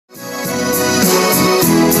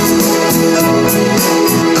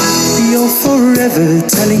never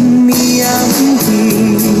telling me I'm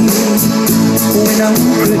weak. When I'm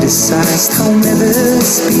criticized, I'll never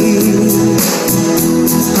speak.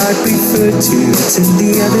 I prefer to turn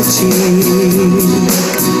the other cheek,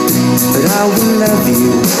 but I will love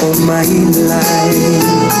you all my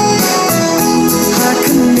life. I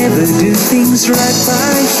can never do things right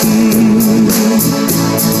by you.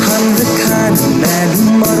 I'm the kind of man who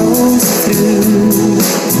muddles through.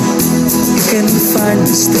 You can find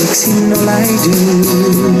mistakes in all I do,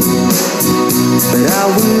 but I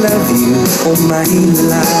will love you all my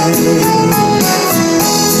life.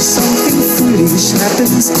 Something foolish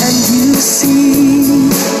happens and you see,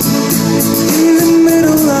 in the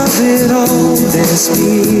middle of it all there's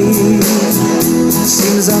me.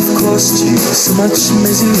 Seems I've caused you so much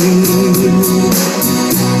misery,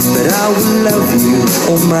 but I will love you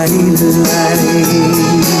all my life.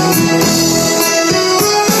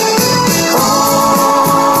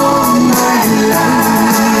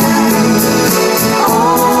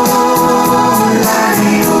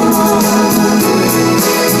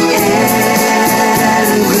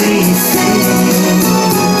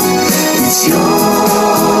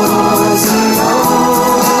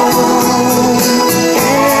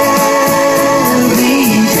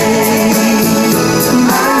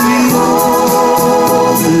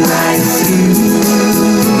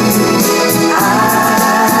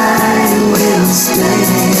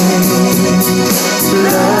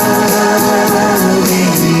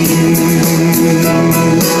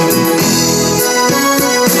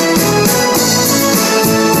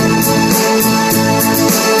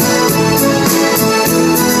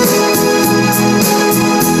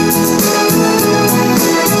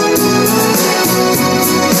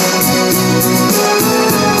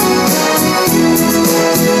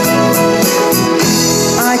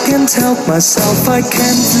 Help myself, I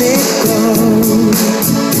can't let go.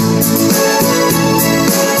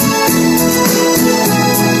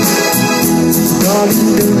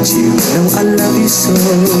 Darling, don't you know I love you so?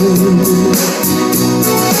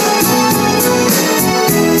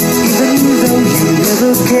 Even though you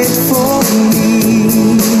never cared for me,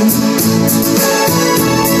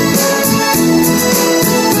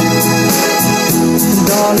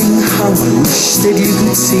 darling, how I wish that you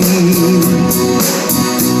could see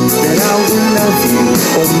that I will love you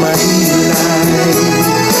all my